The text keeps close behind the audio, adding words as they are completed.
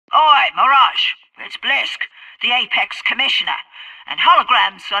Oi, Mirage, it's Blisk, the Apex Commissioner, and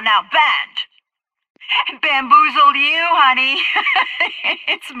holograms are now banned. Bamboozled you, honey.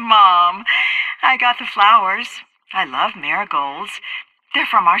 It's Mom. I got the flowers. I love marigolds. They're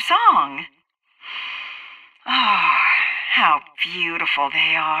from our song. Oh, how beautiful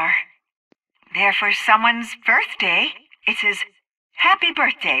they are. They're for someone's birthday. It says, Happy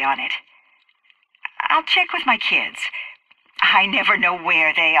Birthday on it. I'll check with my kids. I never know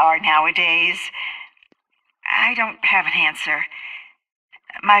where they are nowadays. I don't have an answer.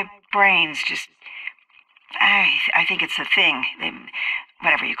 My brain's just... I think it's a thing.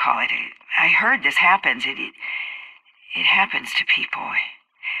 Whatever you call it. I heard this happens. It happens to people.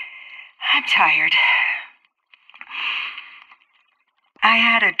 I'm tired. I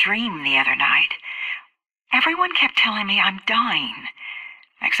had a dream the other night. Everyone kept telling me I'm dying.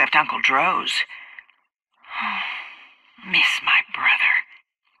 Except Uncle Droz. Miss my brother.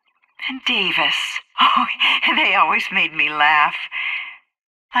 And Davis. Oh, they always made me laugh.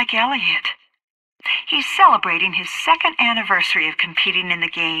 Like Elliot. He's celebrating his 2nd anniversary of competing in the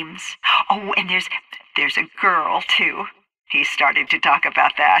games. Oh, and there's a girl, too. He started to talk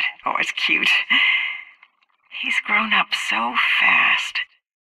about that. Oh, it's cute. He's grown up so fast.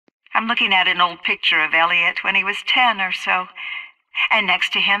 I'm looking at an old picture of Elliot when he was 10 or so. And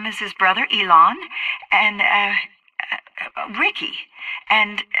next to him is his brother Elon, and Ricky,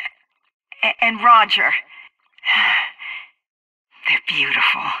 and Roger. They're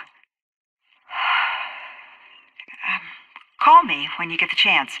beautiful. Call me when you get the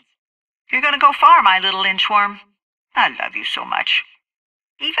chance. You're going to go far, my little inchworm. I love you so much.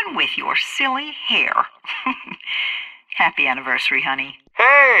 Even with your silly hair. Happy anniversary, honey.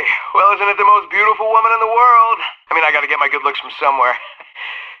 Hey, well, isn't it the most beautiful woman in the world? I mean, I gotta get my good looks from somewhere.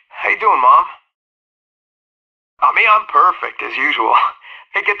 How you doing, Mom? Oh, me, I'm perfect, as usual.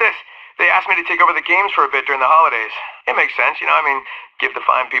 Hey, get this. They asked me to take over the games for a bit during the holidays. It makes sense, you know, I mean, give the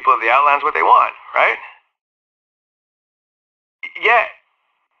fine people of the Outlands what they want, right? Yeah,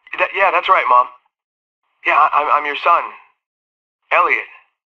 that's right, Mom. Yeah, I'm your son. Elliot.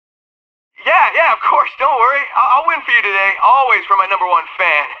 Yeah, of course, don't worry. I'll win for you today, always for my #1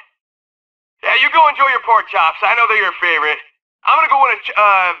 fan. Yeah, you go enjoy your pork chops. I know they're your favorite. I'm gonna go win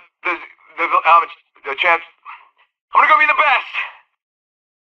the chance. I'm gonna go be the best.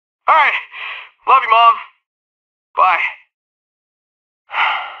 Alright. Love you, Mom. Bye.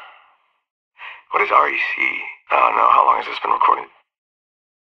 What is REC? Oh no, how long has this been recording?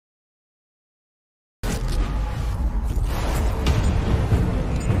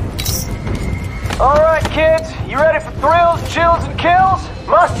 Alright kids, you ready for thrills, chills, and kills?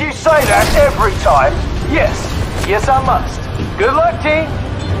 Must you say that every time? Yes, I must. Good luck, team.